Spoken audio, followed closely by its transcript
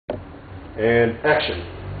And action.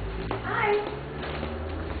 Hi.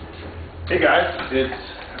 Hey guys,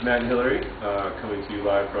 it's Matt and Hillary coming to you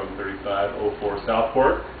live from 3504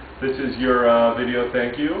 Southport. This is your video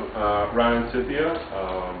thank you. Ryan and Cynthia,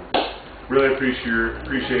 really appreciate your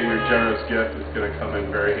generous gift. It's going to come in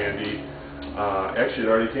very handy. Actually, it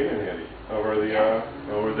already came in handy over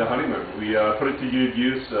the honeymoon. We put it to good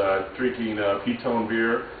use, drinking Petone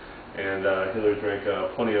beer, and Hillary drank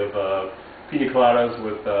plenty of pina coladas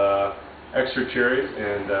with extra cherries,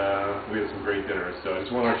 and we had some great dinners. So I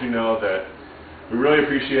just want to let you know that we really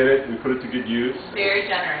appreciate it. We put it to good use. Very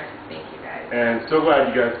generous. Thank you, guys. And so glad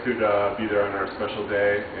you guys could be there on our special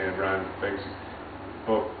day. And Ryan, thanks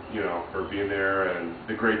both, for being there, and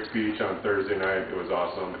the great speech on Thursday night. It was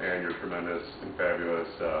awesome, and your tremendous and fabulous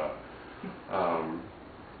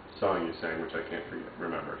song you sang, which I can't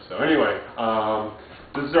remember. So anyway,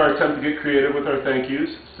 this is our attempt to get creative with our thank yous.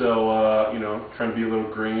 So trying to be a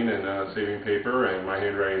little green and saving paper, and my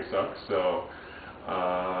handwriting sucks. So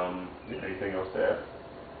anything else to add?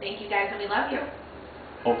 Thank you, guys, and we love you.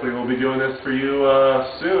 Hopefully we'll be doing this for you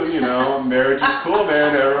soon. Marriage is cool,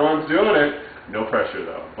 man. Everyone's doing it. No pressure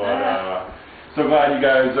though. But so glad you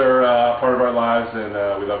guys are part of our lives,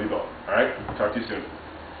 and we love you both. All right, talk to you soon.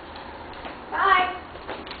 Bye.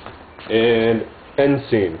 And end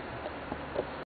scene.